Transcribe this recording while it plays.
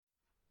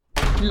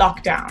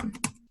lockdown.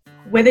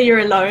 Whether you're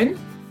alone,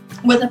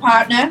 with a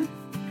partner,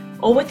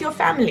 or with your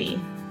family,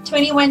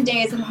 21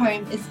 days at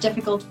home is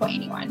difficult for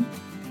anyone.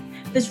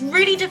 This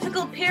really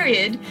difficult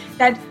period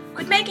that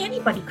could make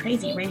anybody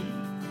crazy, really.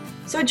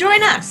 So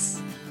join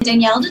us,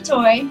 Danielle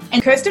Toit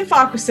and Kirsten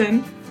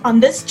Farquharson, on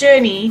this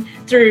journey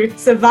through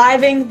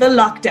surviving the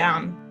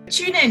lockdown.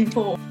 Tune in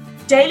for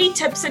daily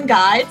tips and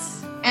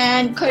guides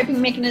and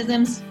coping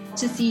mechanisms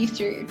to see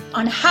through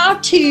on how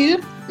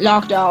to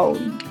lock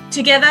down.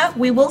 Together,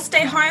 we will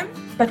stay home,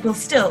 but we'll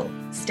still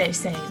stay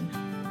sane.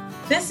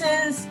 This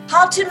is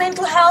How to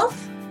Mental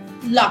Health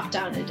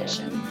Lockdown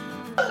Edition.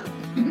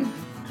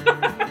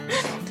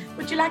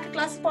 Would you like a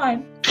glass of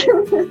wine?